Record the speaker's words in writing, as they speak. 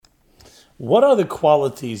What are the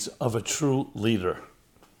qualities of a true leader?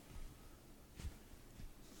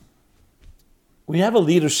 We have a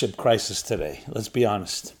leadership crisis today, let's be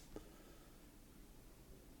honest.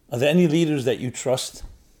 Are there any leaders that you trust?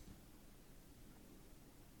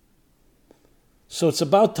 So it's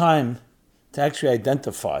about time to actually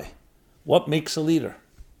identify what makes a leader.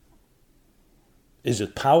 Is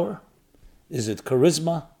it power? Is it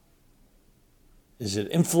charisma? Is it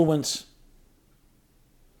influence?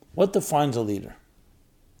 What defines a leader?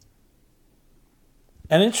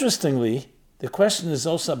 And interestingly, the question is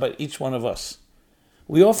also about each one of us.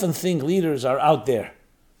 We often think leaders are out there.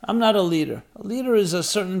 I'm not a leader. A leader is a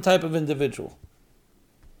certain type of individual.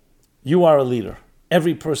 You are a leader.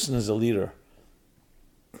 Every person is a leader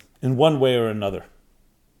in one way or another.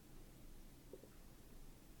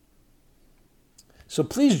 So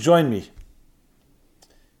please join me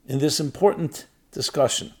in this important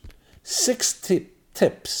discussion. 6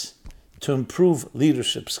 tips to improve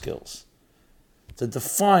leadership skills, to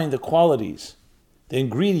define the qualities, the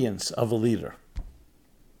ingredients of a leader.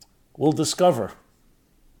 We'll discover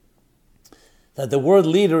that the word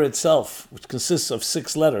leader itself, which consists of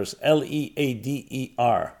 6 letters,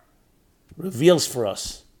 L-E-A-D-E-R, reveals for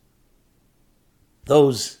us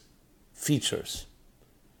those features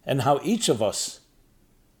and how each of us,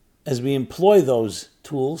 as we employ those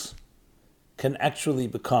tools, can actually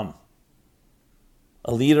become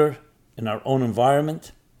a leader in our own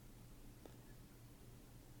environment,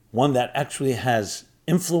 one that actually has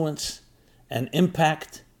influence and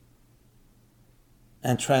impact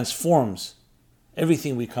and transforms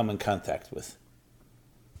everything we come in contact with.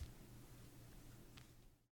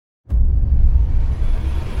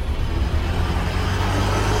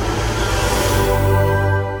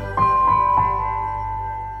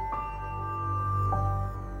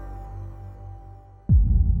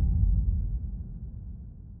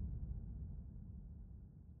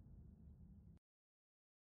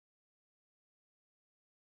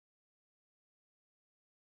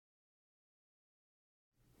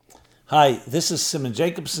 Hi, this is Simon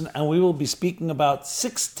Jacobson, and we will be speaking about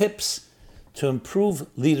 6 tips to improve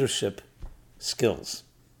leadership skills.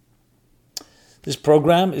 This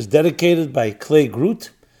program is dedicated by Clay Groot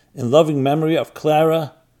in loving memory of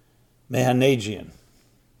Clara Mehanagian.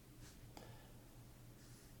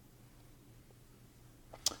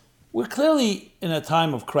 We're clearly in a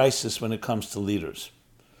time of crisis when it comes to leaders.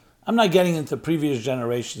 I'm not getting into previous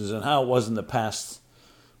generations and how it was in the past.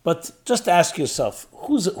 But just ask yourself,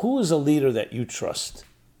 who is a leader that you trust?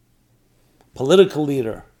 Political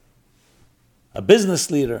leader, a business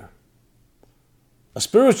leader, a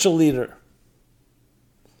spiritual leader,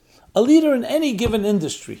 a leader in any given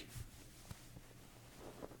industry.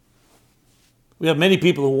 We have many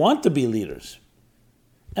people who want to be leaders.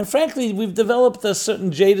 And frankly, we've developed a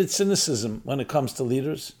certain jaded cynicism when it comes to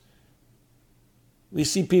leaders. We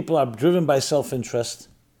see people are driven by self-interest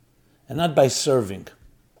and not by serving.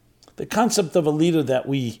 The concept of a leader that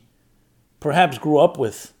we perhaps grew up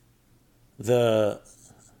with, the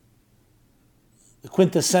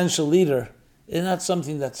quintessential leader, is not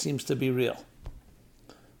something that seems to be real.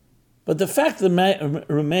 But the fact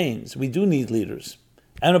remains, we do need leaders.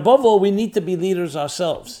 And above all, we need to be leaders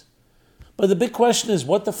ourselves. But the big question is,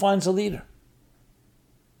 what defines a leader?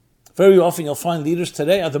 Very often you'll find leaders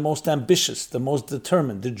today are the most ambitious, the most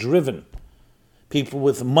determined, the driven. People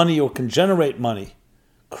with money or can generate money.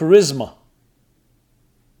 Charisma,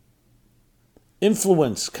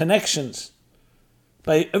 influence, connections,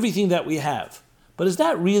 by everything that we have. But is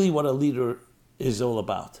that really what a leader is all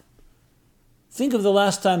about? Think of the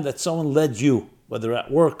last time that someone led you, whether at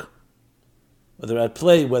work, whether at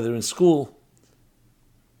play, whether in school.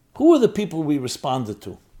 Who are the people we responded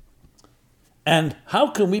to? And how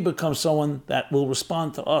can we become someone that will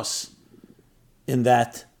respond to us in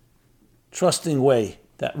that trusting way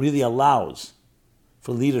that really allows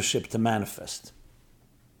for leadership to manifest?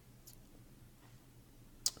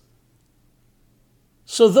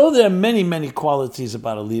 So though there are many, many qualities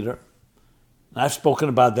about a leader, and I've spoken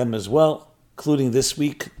about them as well, including this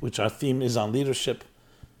week, which our theme is on leadership,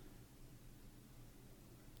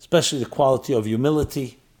 especially the quality of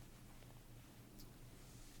humility,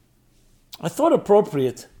 I thought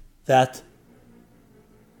appropriate that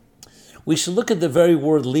we should look at the very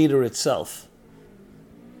word leader itself.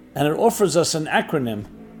 And it offers us an acronym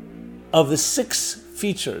of the 6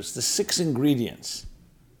 features, the 6 ingredients,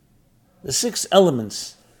 the 6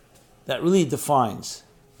 elements that really defines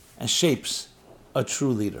and shapes a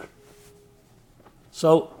true leader.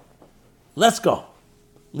 So let's go.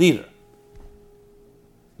 Leader.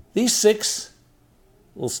 These 6,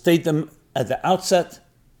 we'll state them at the outset,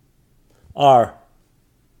 are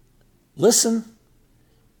listen,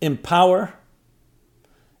 empower,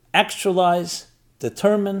 actualize,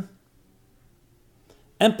 determine,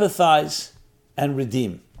 empathize, and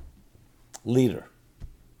redeem. Leader.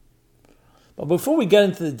 But before we get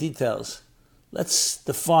into the details, let's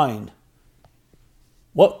define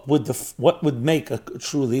what would make a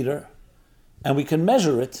true leader, and we can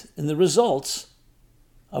measure it in the results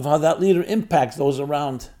of how that leader impacts those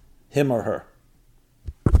around him or her.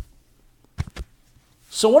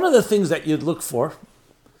 So one of the things that you'd look for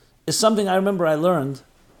is something I remember I learned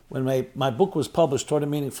when my book was published, Toward a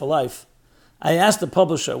Meaningful Life. I asked the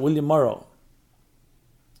publisher, William Morrow.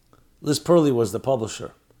 Liz Perley was the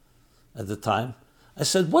publisher at the time. I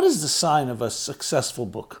said, what is the sign of a successful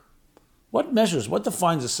book? What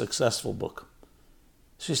defines a successful book?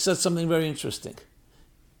 She said something very interesting.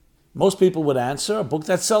 Most people would answer, a book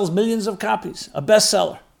that sells millions of copies, a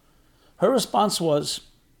bestseller. Her response was,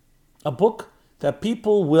 a book that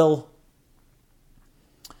people will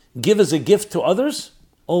give as a gift to others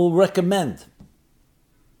or will recommend.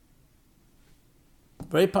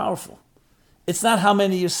 Very powerful. It's not how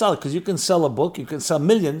many you sell, because you can sell a book, you can sell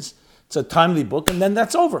millions, it's a timely book, and then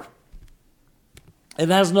that's over. It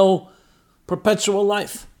has no perpetual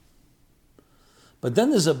life. But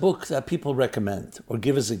then there's a book that people recommend or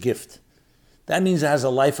give as a gift. That means it has a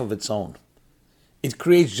life of its own. It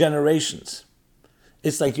creates generations.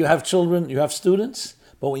 It's like you have children, you have students,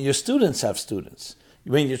 but when your students have students,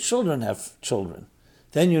 when your children have children,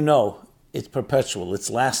 then you know it's perpetual, it's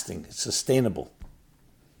lasting, it's sustainable.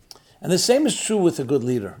 And the same is true with a good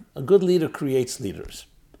leader. A good leader creates leaders,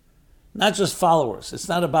 not just followers. It's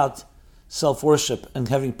not about self-worship and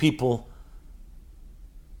having people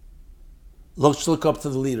look up to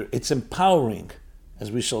the leader. It's empowering,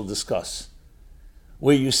 as we shall discuss,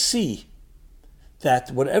 where you see that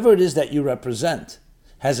whatever it is that you represent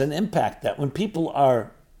has an impact, that when people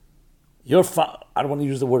are I don't want to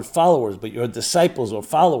use the word followers, but your disciples or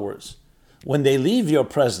followers, when they leave your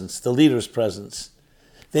presence, the leader's presence,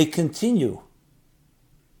 they continue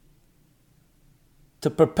to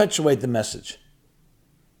perpetuate the message,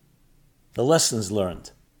 the lessons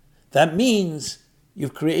learned. That means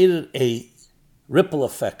you've created a ripple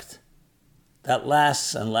effect that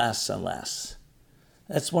lasts and lasts and lasts.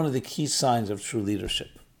 That's one of the key signs of true leadership.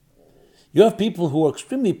 You have people who are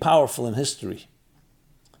extremely powerful in history,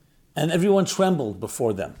 and everyone trembled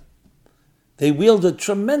before them. They wielded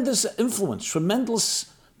tremendous influence,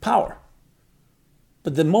 tremendous power.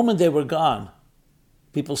 But the moment they were gone,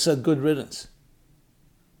 people said, good riddance.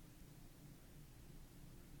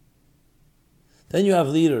 Then you have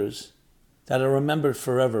leaders that are remembered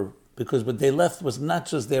forever because what they left was not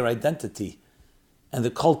just their identity and the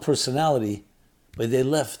cult personality, but they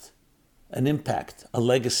left an impact, a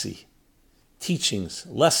legacy, teachings,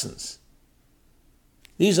 lessons.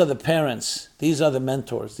 These are the parents, these are the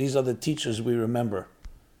mentors, these are the teachers we remember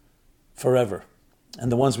forever,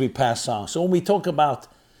 and the ones we pass on. So when we talk about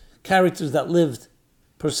characters that lived,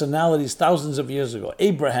 personalities thousands of years ago,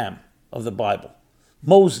 Abraham of the Bible,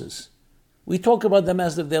 Moses, we talk about them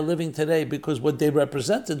as if they're living today because what they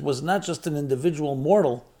represented was not just an individual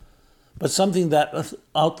mortal, but something that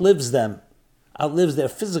outlives them, outlives their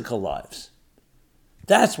physical lives.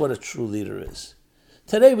 That's what a true leader is.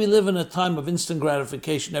 Today we live in a time of instant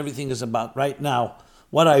gratification. Everything is about right now,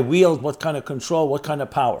 what I wield, what kind of control, what kind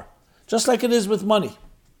of power. Just like it is with money.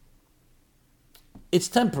 It's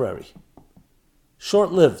temporary,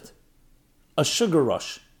 short-lived, a sugar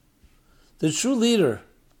rush. The true leader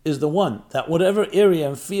is the one that whatever area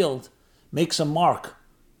and field makes a mark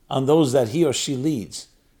on those that he or she leads.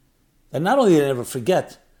 And not only they never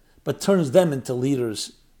forget, but turns them into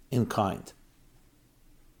leaders in kind.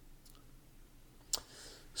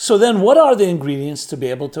 So then what are the ingredients to be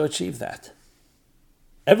able to achieve that?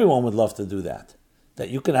 Everyone would love to do that. That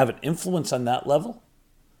you can have an influence on that level.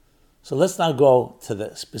 So let's now go to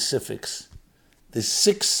the specifics. The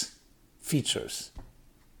 6 features.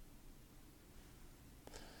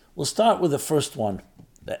 We'll start with the first one.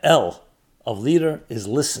 The L of leader is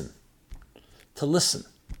listen. To listen.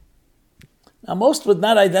 Now most would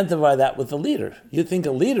not identify that with the leader. You'd think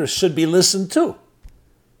a leader should be listened to.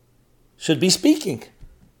 Should be speaking.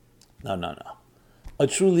 No. A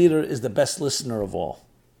true leader is the best listener of all.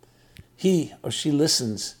 He or she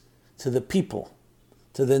listens to the people,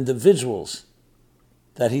 to the individuals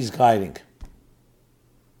that he's guiding.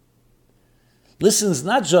 Listens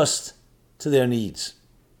not just to their needs,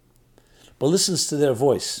 but listens to their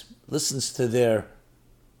voice, listens to their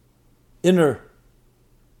inner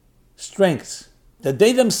strengths that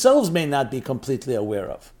they themselves may not be completely aware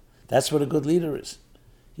of. That's what a good leader is.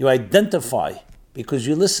 You identify because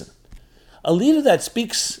you listen. A leader that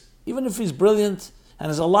speaks, even if he's brilliant and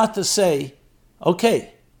has a lot to say,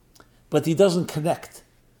 okay, but he doesn't connect.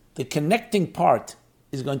 The connecting part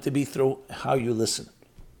is going to be through how you listen.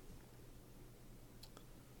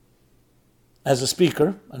 As a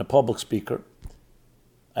speaker and a public speaker,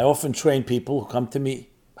 I often train people who come to me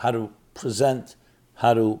how to present,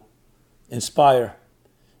 how to inspire.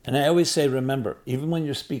 And I always say, remember, even when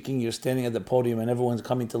you're speaking, you're standing at the podium and everyone's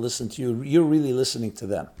coming to listen to you, you're really listening to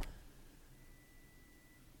them.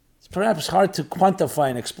 It's perhaps hard to quantify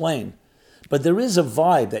and explain, but there is a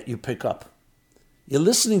vibe that you pick up. You're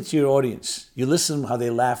listening to your audience. You listen how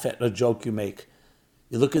they laugh at a joke you make.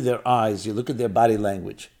 You look at their eyes. You look at their body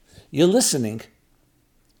language. You're listening.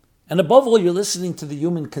 And above all, you're listening to the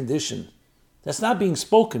human condition. That's not being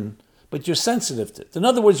spoken, but you're sensitive to it. In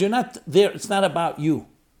other words, you're not there. It's not about you.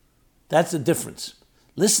 That's the difference.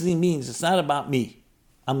 Listening means it's not about me.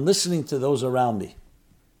 I'm listening to those around me.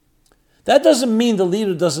 That doesn't mean the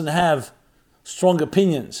leader doesn't have strong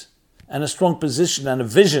opinions and a strong position and a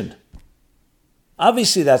vision.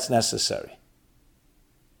 Obviously, that's necessary.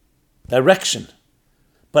 Direction.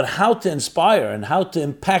 But how to inspire and how to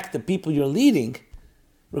impact the people you're leading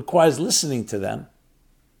requires listening to them.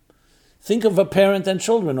 Think of a parent and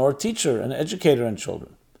children, or a teacher, an educator and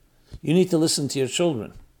children. You need to listen to your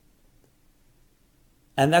children.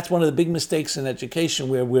 And that's one of the big mistakes in education,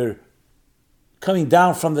 where we're coming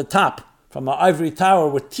down from the top, from our ivory tower,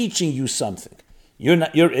 we're teaching you something.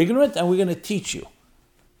 You're ignorant, and we're going to teach you.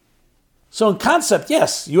 So in concept,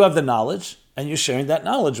 yes, you have the knowledge, and you're sharing that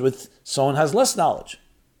knowledge with someone who has less knowledge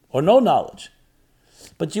or no knowledge.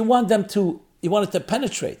 But you want it to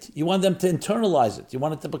penetrate. You want them to internalize it. You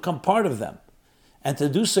want it to become part of them. And to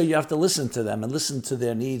do so, you have to listen to them and listen to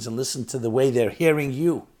their needs and listen to the way they're hearing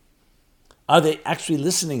you. Are they actually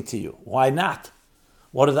listening to you? Why not?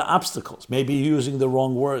 What are the obstacles? Maybe you're using the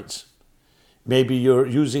wrong words. Maybe you're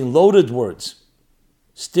using loaded words,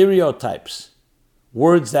 stereotypes,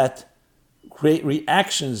 words that create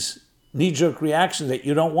reactions, knee-jerk reactions that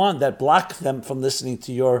you don't want, that block them from listening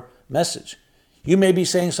to your message. You may be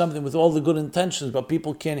saying something with all the good intentions, but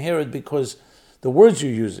people can't hear it because the words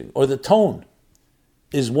you're using or the tone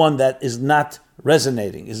is one that is not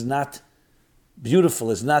resonating, is not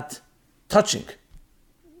beautiful, is not touching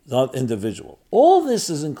the individual. All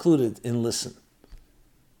this is included in listen.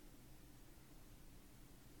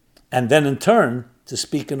 And then in turn, to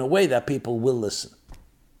speak in a way that people will listen.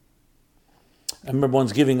 I remember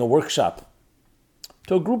once giving a workshop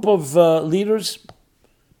to a group of leaders,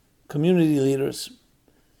 community leaders.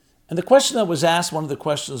 And the question that was asked, one of the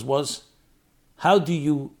questions was, how do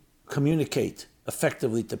you communicate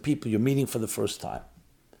effectively to people you're meeting for the first time?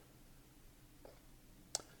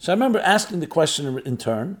 So I remember asking the question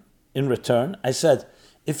in return. I said,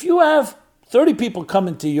 if you have 30 people come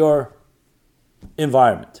into your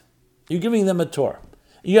environment, you're giving them a tour,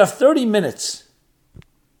 you have 30 minutes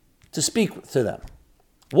to speak to them,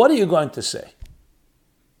 what are you going to say?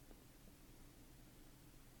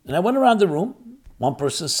 And I went around the room. One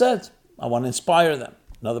person said, I want to inspire them.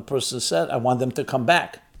 Another person said, I want them to come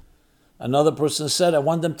back. Another person said, I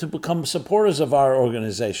want them to become supporters of our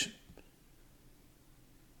organization.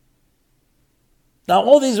 Now,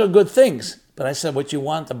 all these are good things, but I said, what you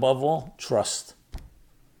want above all, trust.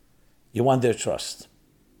 You want their trust.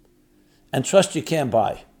 And trust you can't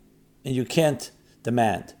buy, and you can't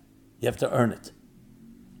demand. You have to earn it.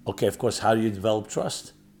 Okay, of course, how do you develop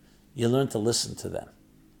trust? You learn to listen to them.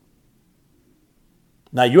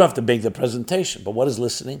 Now, you have to make the presentation, but what is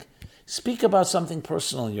listening? Speak about something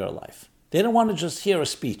personal in your life. They don't want to just hear a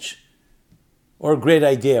speech or a great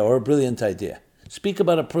idea or a brilliant idea. Speak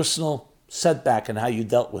about a personal setback and how you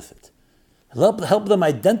dealt with it. Help them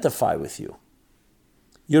identify with you.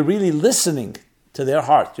 You're really listening to their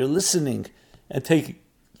heart. You're listening and taking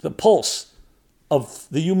the pulse of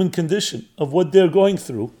the human condition, of what they're going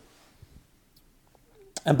through.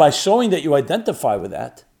 And by showing that you identify with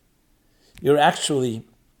that, you're actually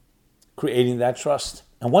creating that trust.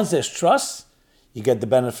 And once there's trust, you get the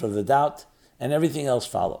benefit of the doubt, and everything else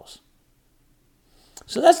follows.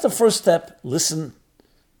 So that's the first step. Listen,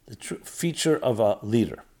 the feature of a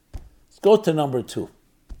leader. Let's go to number 2,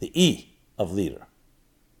 the E of leader.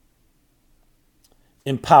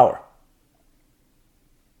 Empower.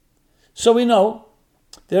 So we know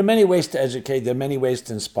there are many ways to educate, there are many ways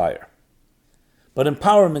to inspire. But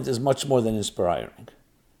empowerment is much more than inspiring.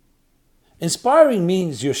 Inspiring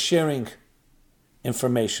means you're sharing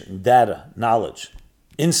information, data, knowledge,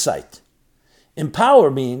 insight. Empower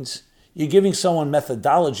means you're giving someone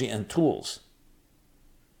methodology and tools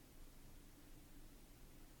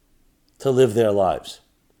to live their lives.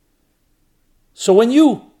 So when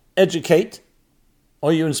you educate,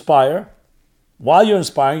 or you inspire. While you're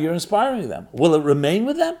inspiring them. Will it remain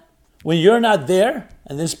with them? When you're not there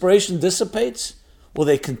and the inspiration dissipates, will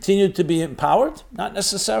they continue to be empowered? Not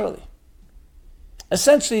necessarily.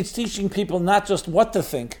 Essentially, it's teaching people not just what to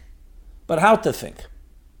think, but how to think.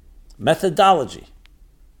 Methodology.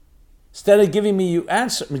 Instead of me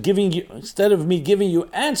giving you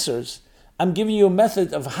answers, I'm giving you a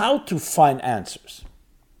method of how to find answers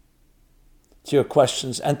to your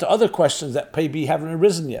questions and to other questions that maybe haven't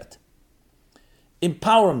arisen yet.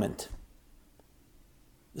 Empowerment.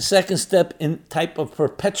 The second step in type of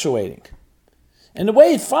perpetuating. And the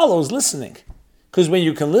way it follows, listening. Because when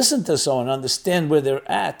you can listen to someone, understand where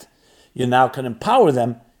they're at, you now can empower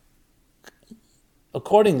them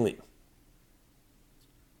accordingly.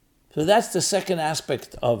 So that's the second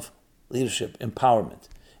aspect of leadership, empowerment.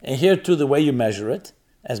 And here too, the way you measure it,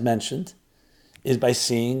 as mentioned, is by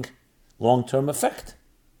seeing long-term effect.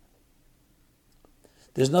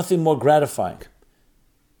 There's nothing more gratifying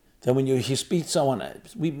than when you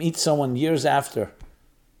we meet someone years after.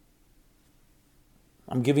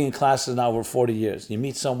 I'm giving classes now over 40 years. You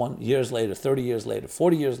meet someone years later, 30 years later,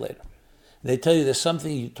 40 years later. And they tell you there's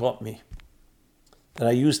something you taught me that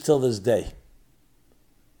I use till this day.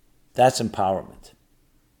 That's empowerment.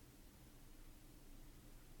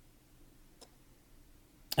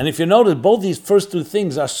 And if you notice, both these first two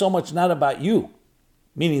things are so much not about you,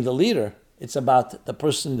 meaning the leader. It's about the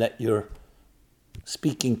person that you're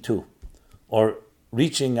speaking to, or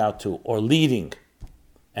reaching out to, or leading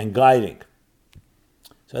and guiding.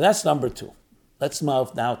 So that's number two. Let's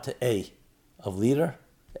move now to A, of leader.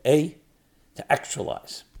 A, to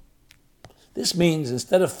actualize. This means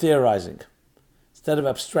instead of theorizing, instead of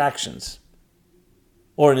abstractions,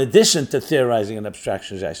 or in addition to theorizing and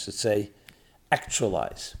abstractions, I should say,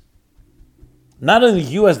 actualize. Not only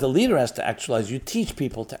you as the leader has to actualize, you teach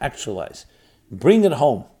people to actualize. Bring it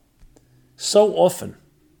home. So often,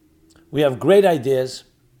 we have great ideas,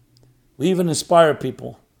 we even inspire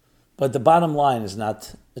people, but the bottom line is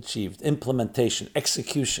not achieved. Implementation,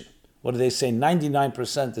 execution. What do they say?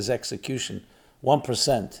 99% is execution,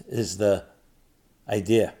 1% is the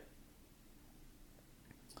idea.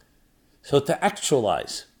 So to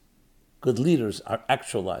actualize, good leaders are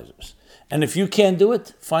actualizers. And if you can't do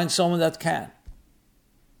it, find someone that can.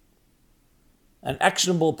 An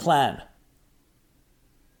actionable plan,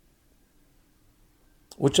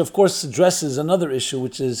 which of course addresses another issue,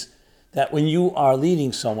 which is that when you are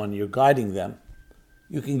leading someone, you're guiding them,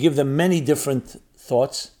 you can give them many different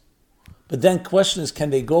thoughts, but then the question is,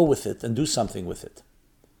 can they go with it and do something with it?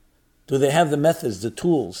 Do they have the methods, the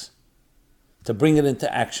tools to bring it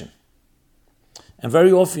into action? And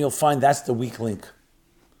very often you'll find that's the weak link.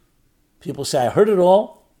 People say, I heard it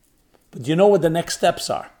all, but you know what the next steps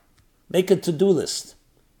are? Make a to-do list.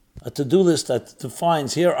 A to-do list that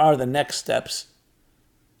defines, here are the next steps,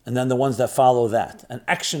 and then the ones that follow that. An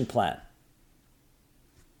action plan.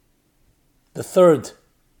 The third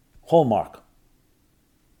hallmark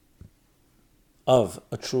of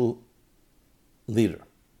a true leader.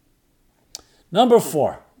 Number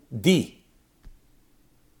 4, D.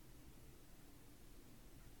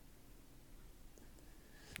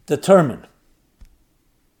 Determine.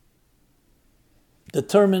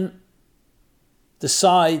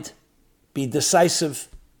 Decide, be decisive,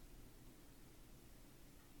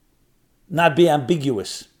 not be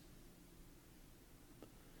ambiguous.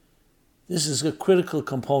 This is a critical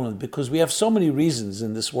component because we have so many reasons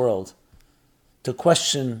in this world to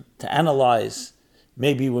question, to analyze.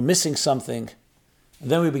 Maybe we're missing something,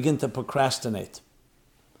 and then we begin to procrastinate.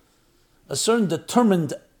 A certain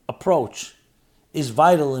determined approach is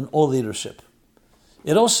vital in all leadership.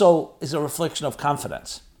 It also is a reflection of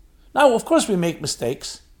confidence. Now, of course, we make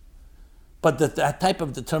mistakes, but that type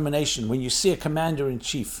of determination, when you see a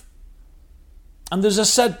commander-in-chief, and there's a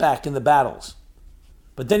setback in the battles,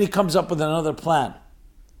 but then he comes up with another plan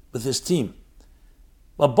with his team.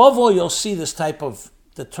 Above all, you'll see this type of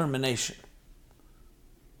determination,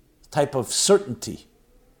 type of certainty,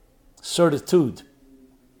 certitude.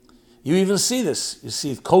 You even see this. You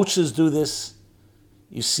see coaches do this.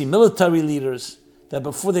 You see military leaders that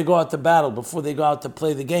before they go out to battle, before they go out to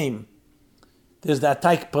play the game, there's that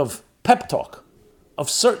type of pep talk of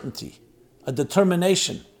certainty, a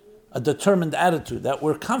determination, a determined attitude that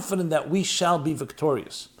we're confident that we shall be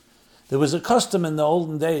victorious. There was a custom in the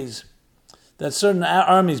olden days that certain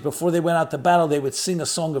armies, before they went out to battle, they would sing a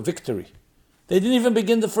song of victory. They didn't even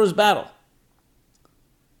begin the first battle.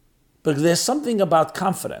 But there's something about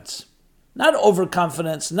confidence, not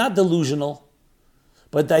overconfidence, not delusional,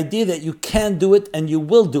 but the idea that you can do it and you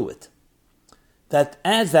will do it. That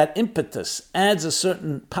adds that impetus, adds a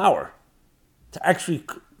certain power to actually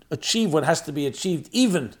achieve what has to be achieved,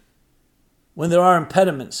 even when there are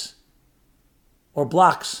impediments or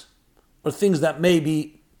blocks or things that may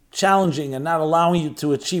be challenging and not allowing you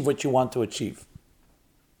to achieve what you want to achieve.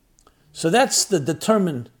 So that's the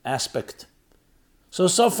determined aspect.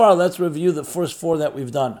 So far, let's review the first four that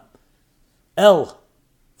we've done. L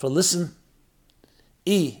for listen,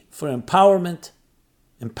 E for empowerment,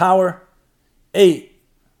 empower, A,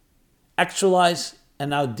 actualize, and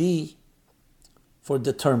now D for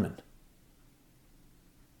determine.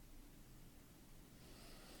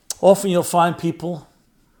 Often you'll find people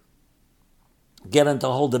get into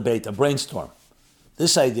a whole debate, a brainstorm,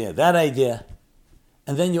 this idea, that idea,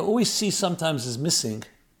 and then you'll always see sometimes is missing.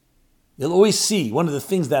 You'll always see one of the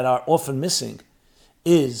things that are often missing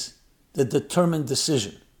is the determined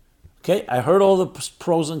decision. Okay, I heard all the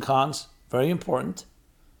pros and cons, very important.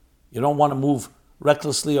 You don't want to move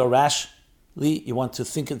recklessly or rashly. You want to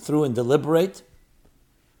think it through and deliberate.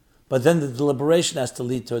 But then the deliberation has to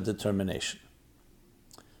lead to a determination.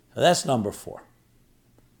 So that's number 4.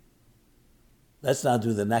 Let's now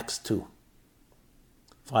do the next 2,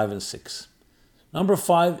 5 and 6. Number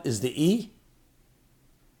 5 is the E.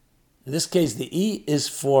 In this case, the E is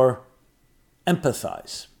for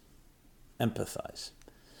empathize. Empathize.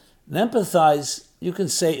 And empathize, you can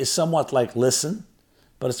say, is somewhat like listen,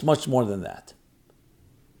 but it's much more than that.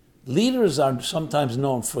 Leaders are sometimes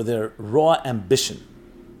known for their raw ambition,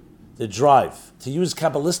 the drive. To use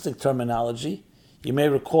Kabbalistic terminology, you may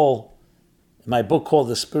recall in my book called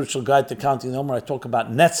The Spiritual Guide to Counting the Omer, I talk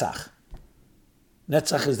about Netzach.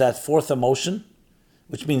 Netzach is that fourth emotion,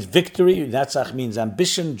 which means victory. Netzach means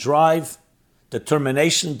ambition, drive,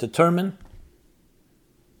 determination, determine.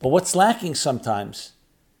 But what's lacking sometimes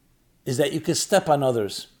is that you can step on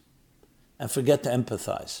others and forget to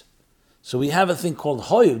empathize. So we have a thing called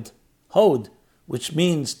hod, which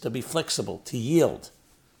means to be flexible, to yield,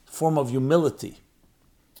 a form of humility.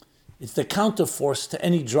 It's the counterforce to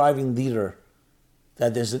any driving leader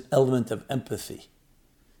that there's an element of empathy.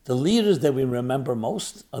 The leaders that we remember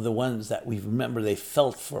most are the ones that we remember they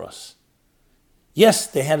felt for us. Yes,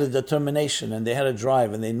 they had a determination and they had a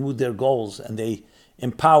drive and they knew their goals and they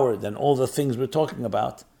empowered and all the things we're talking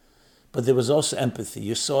about, but there was also empathy.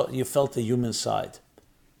 You felt the human side.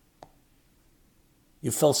 You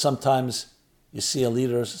felt sometimes you see a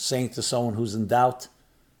leader saying to someone who's in doubt,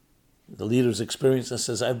 the leader's experience and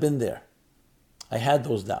says, I've been there. I had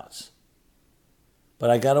those doubts, but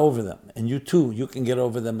I got over them. And you too, you can get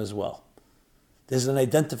over them as well. There's an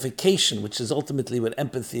identification, which is ultimately what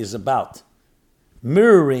empathy is about.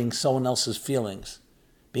 Mirroring someone else's feelings,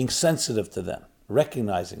 being sensitive to them,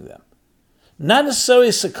 recognizing them. Not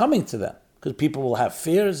necessarily succumbing to them, because people will have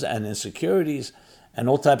fears and insecurities and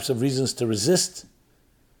all types of reasons to resist,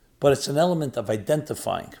 but it's an element of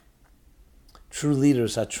identifying. True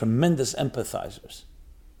leaders are tremendous empathizers.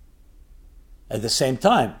 At the same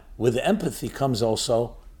time, with the empathy comes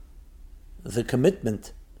also the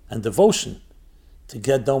commitment and devotion to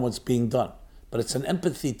get done what's being done. But it's an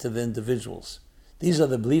empathy to the individuals. These are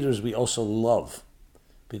the leaders we also love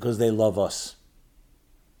because they love us.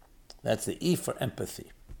 That's the E for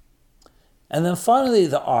empathy. And then finally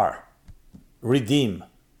the R, redeem.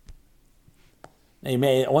 Now you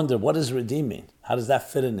may wonder, what does redeem mean? How does that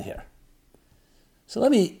fit in here? So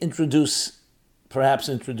let me perhaps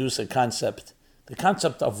introduce a concept, the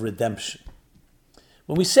concept of redemption.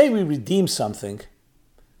 When we say we redeem something,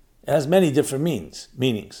 it has many different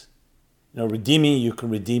meanings. Redeeming, you can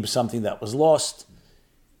redeem something that was lost.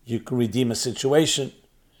 You can redeem a situation.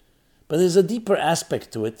 But there's a deeper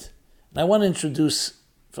aspect to it. And I want to introduce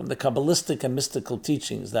from the Kabbalistic and mystical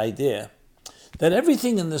teachings the idea that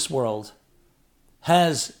everything in this world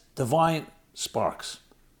has divine sparks.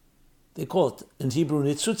 They call it in Hebrew,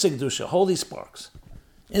 nitzutze kedusha, holy sparks.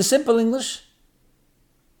 In simple English,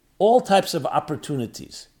 all types of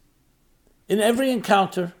opportunities. In every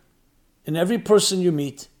encounter, in every person you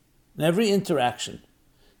meet, in every interaction,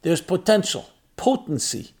 there's potential,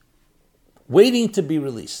 potency, waiting to be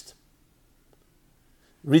released.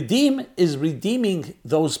 Redeem is redeeming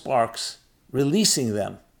those sparks, releasing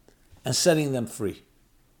them, and setting them free.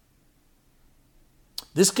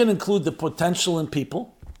 This can include the potential in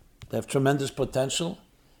people. They have tremendous potential.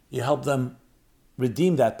 You help them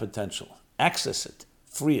redeem that potential, access it,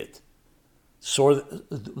 free it, soar,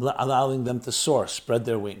 allowing them to soar, spread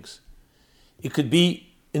their wings. It could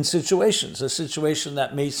be in situations, a situation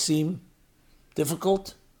that may seem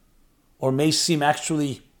difficult or may seem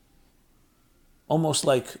actually almost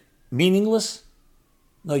like meaningless.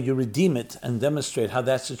 No, you redeem it and demonstrate how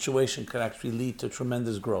that situation could actually lead to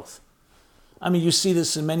tremendous growth. I mean, you see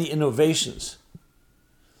this in many innovations.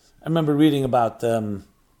 I remember reading about,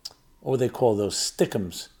 what they call those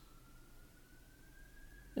stickums.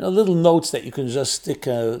 Little notes that you can just stick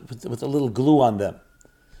with a little glue on them.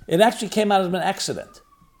 It actually came out of an accident.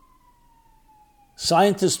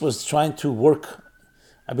 Scientist was trying to work,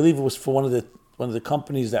 I believe it was for one of the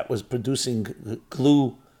companies that was producing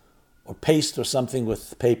glue or paste or something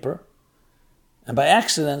with paper. And by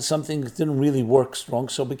accident, something didn't really work strong,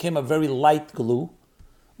 so it became a very light glue,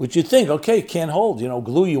 which you think, okay, can't hold.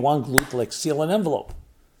 Glue, you want glue to like seal an envelope.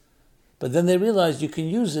 But then they realized you can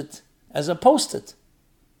use it as a Post-it,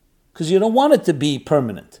 because you don't want it to be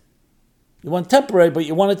permanent. You want temporary, but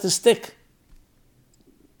you want it to stick.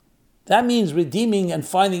 That means redeeming and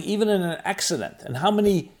finding even in an accident. And how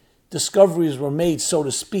many discoveries were made, so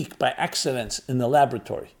to speak, by accidents in the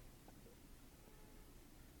laboratory?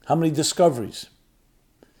 How many discoveries?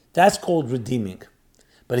 That's called redeeming.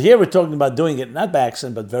 But here we're talking about doing it not by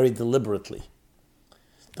accident, but very deliberately.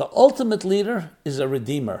 The ultimate leader is a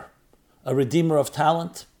redeemer of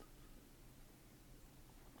talent,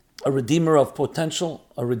 a redeemer of potential,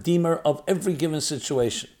 a redeemer of every given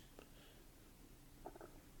situation.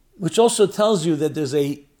 Which also tells you that there's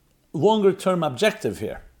a longer term objective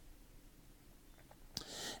here.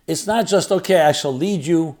 It's not just, okay, I shall lead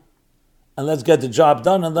you and let's get the job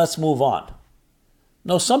done and let's move on.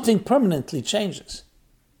 No, something permanently changes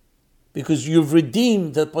because you've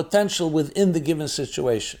redeemed the potential within the given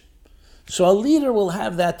situation. So a leader will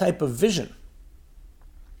have that type of vision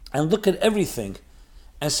and look at everything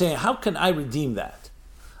and say, how can I redeem that?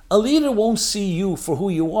 A leader won't see you for who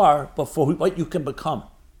you are, but for what you can become.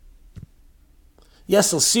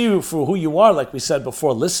 Yes, he'll see you for who you are, like we said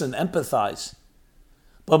before, listen, empathize.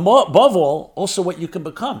 But above all, also what you can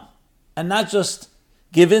become. And not just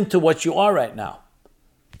give in to what you are right now.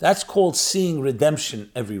 That's called seeing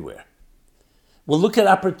redemption everywhere. We'll look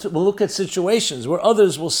at situations where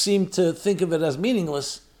others will seem to think of it as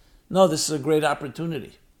meaningless. No, this is a great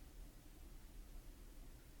opportunity.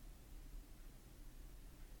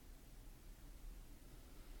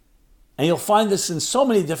 And you'll find this in so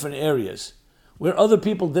many different areas where other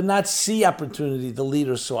people did not see opportunity, the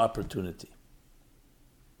leader saw opportunity.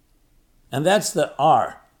 And that's the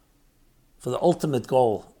R for the ultimate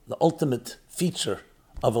goal, the ultimate feature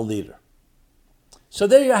of a leader. So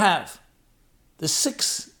there you have the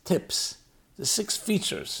 6 tips, the 6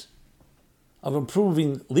 features of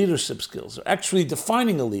improving leadership skills, or actually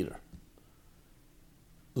defining a leader.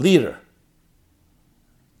 Leader.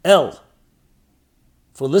 L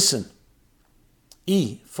for listen.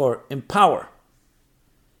 E for empower.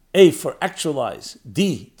 A for actualize.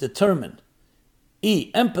 D, determine.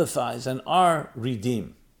 E, empathize. And R,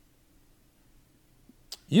 redeem.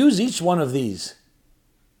 Use each one of these.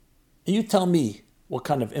 And you tell me what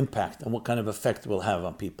kind of impact and what kind of effect it will have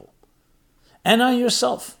on people. And on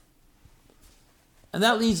yourself. And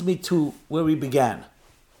that leads me to where we began.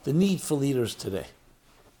 The need for leaders today.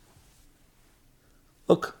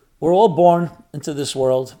 Look, we're all born into this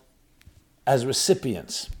world as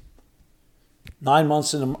recipients. 9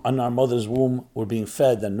 months in our mother's womb, we're being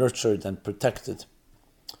fed and nurtured and protected.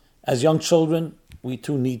 As young children, we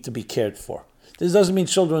too need to be cared for. This doesn't mean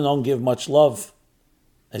children don't give much love,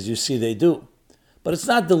 as you see they do. But it's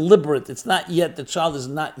not deliberate. The child has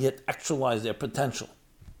not yet actualized their potential.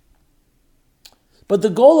 But the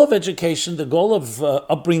goal of education, the goal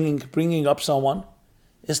of bringing up someone,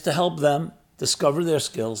 is to help them discover their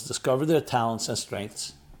skills, discover their talents and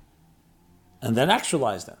strengths, and then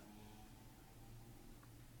actualize them.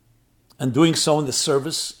 And doing so in the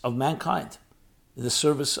service of mankind, in the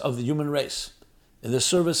service of the human race, in the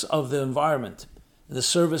service of the environment, in the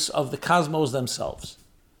service of the cosmos themselves.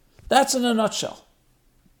 That's in a nutshell.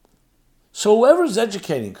 So whoever is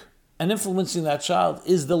educating and influencing that child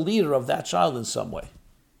is the leader of that child in some way.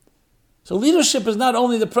 So leadership is not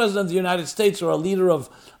only the president of the United States or a leader of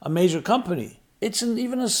a major company. It's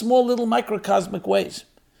even in small little microcosmic ways.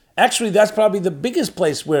 Actually, that's probably the biggest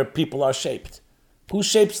place where people are shaped. Who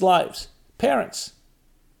shapes lives? Parents,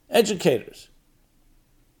 educators.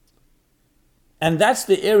 And that's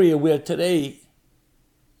the area where today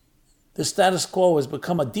the status quo has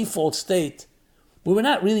become a default state where we're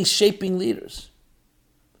not really shaping leaders.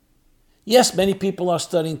 Yes, many people are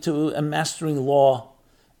studying and mastering law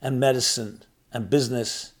and medicine and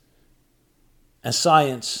business and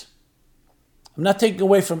science. I'm not taking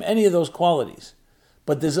away from any of those qualities,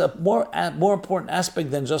 but there's a more important aspect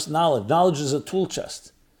than just knowledge. Knowledge is a tool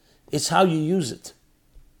chest. It's how you use it.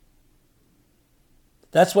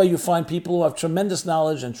 That's why you find people who have tremendous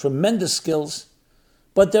knowledge and tremendous skills,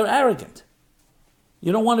 but they're arrogant.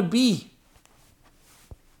 You don't want to be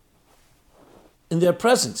in their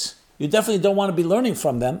presence. You definitely don't want to be learning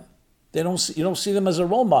from them You don't see them as a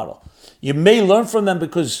role model. You may learn from them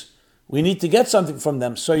because we need to get something from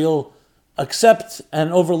them, so you'll accept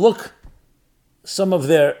and overlook some of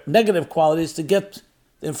their negative qualities to get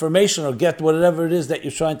the information or get whatever it is that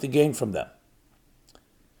you're trying to gain from them.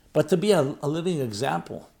 But to be a living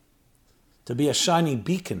example, to be a shining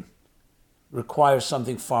beacon, requires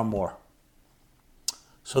something far more.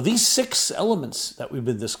 So these 6 elements that we've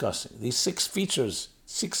been discussing, these 6 features,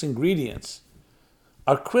 6 ingredients,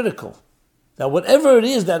 are critical. That whatever it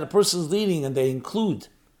is that a person is leading, and they include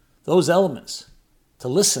those elements, to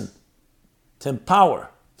listen, to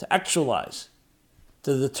empower, to actualize,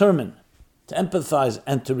 to determine, to empathize,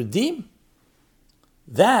 and to redeem,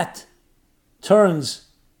 that turns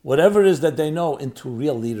whatever it is that they know into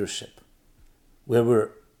real leadership, where we're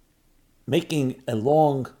making a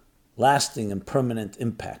long-lasting and permanent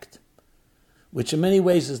impact, which in many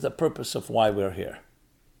ways is the purpose of why we're here.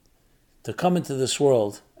 To come into this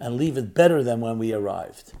world and leave it better than when we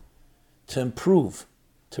arrived, to improve,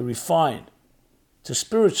 to refine, to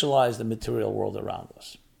spiritualize the material world around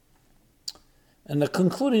us. And the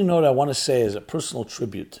concluding note I want to say is a personal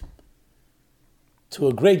tribute to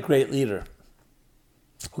a great, great leader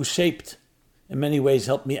who shaped, in many ways,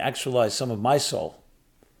 helped me actualize some of my soul.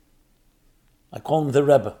 I call him the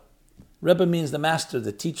Rebbe. Rebbe means the master,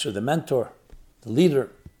 the teacher, the mentor, the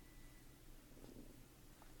leader.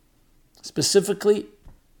 Specifically,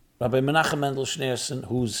 Rabbi Menachem Mendel Schneerson,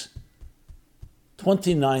 whose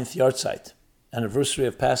 29th yahrzeit, anniversary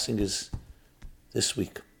of passing, is this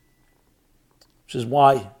week, which is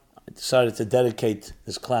why I decided to dedicate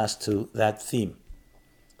this class to that theme.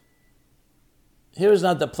 Here is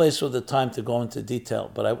not the place or the time to go into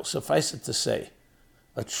detail, but I will suffice it to say,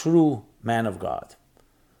 a true man of God,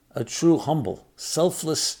 a true, humble,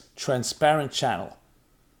 selfless, transparent channel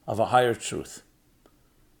of a higher truth,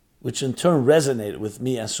 which in turn resonated with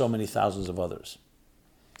me and so many thousands of others.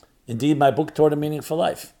 Indeed, my book, Toward a Meaningful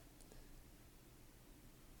Life,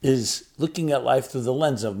 is looking at life through the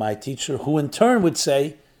lens of my teacher, who in turn would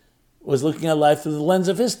say was looking at life through the lens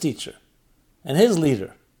of his teacher and his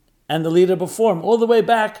leader and the leader before him, all the way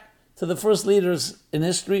back to the first leaders in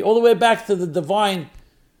history, all the way back to the divine,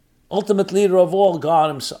 ultimate leader of all, God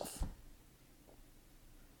himself.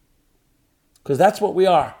 Because that's what we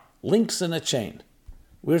are, links in a chain.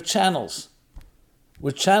 We're channels.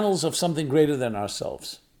 We're channels of something greater than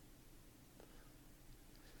ourselves.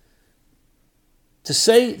 To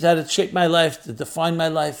say that it shaped my life, to define my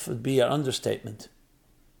life, would be an understatement.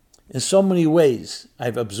 In so many ways,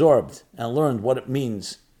 I've absorbed and learned what it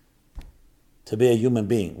means to be a human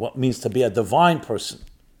being, what it means to be a divine person,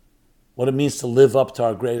 what it means to live up to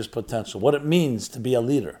our greatest potential, what it means to be a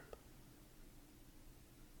leader.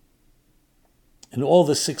 In all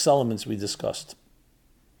the 6 elements we discussed.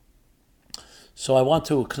 So I want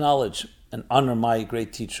to acknowledge and honor my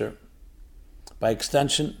great teacher. By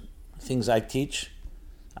extension, things I teach,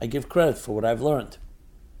 I give credit for what I've learned.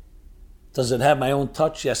 Does it have my own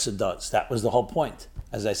touch? Yes, it does. That was the whole point.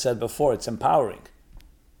 As I said before, it's empowering.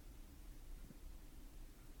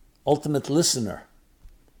 Ultimate listener.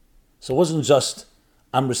 So it wasn't just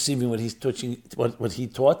I'm receiving what he's teaching, what he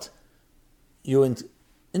taught. You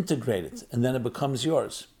integrate it, and then it becomes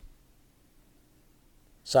yours.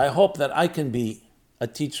 So I hope that I can be a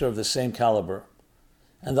teacher of the same caliber.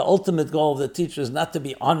 And the ultimate goal of the teacher is not to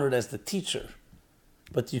be honored as the teacher,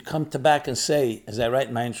 but you come to back and say, as I write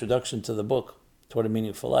in my introduction to the book, Toward a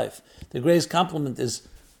Meaningful Life, the greatest compliment is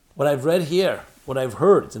what I've read here, what I've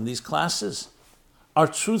heard in these classes, are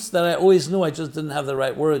truths that I always knew, I just didn't have the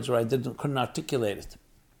right words, or I couldn't articulate it.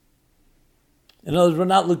 In other words, we're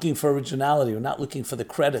not looking for originality, we're not looking for the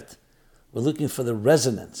credit, we're looking for the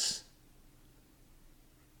resonance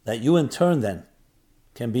that you in turn then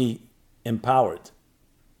can be empowered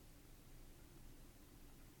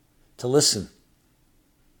to listen,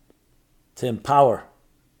 to empower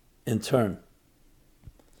in turn,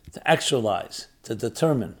 to actualize, to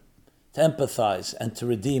determine, to empathize, and to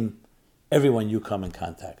redeem everyone you come in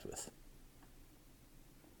contact with.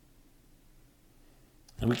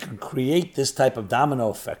 And we can create this type of domino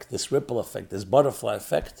effect, this ripple effect, this butterfly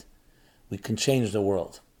effect. We can change the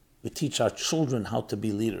world. We teach our children how to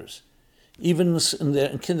be leaders. Even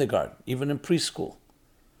in kindergarten, even in preschool,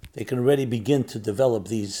 they can already begin to develop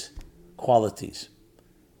these qualities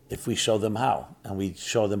if we show them how, and we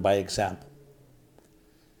show them by example.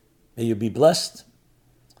 May you be blessed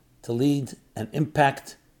to lead and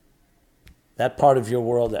impact that part of your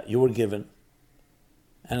world that you were given,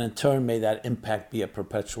 and in turn may that impact be a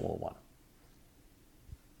perpetual one.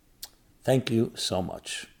 Thank you so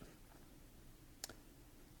much.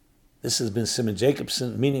 This has been Simon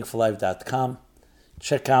Jacobson, meaningfullife.com.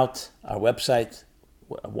 check out our website,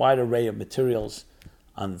 a wide array of materials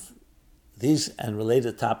on these and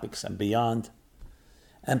related topics and beyond.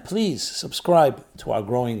 And please subscribe to our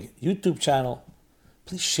growing YouTube channel.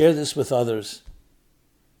 Please share this with others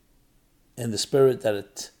in the spirit that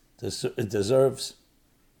it deserves.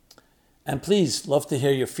 And please, love to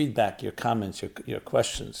hear your feedback, your comments, your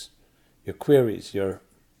questions, your queries, your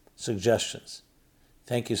suggestions.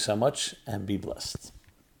 Thank you so much, and be blessed.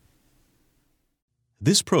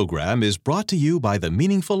 This program is brought to you by the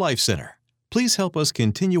Meaningful Life Center. Please help us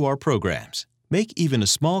continue our programs. Make even a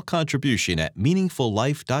small contribution at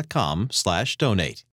meaningfullife.com/donate.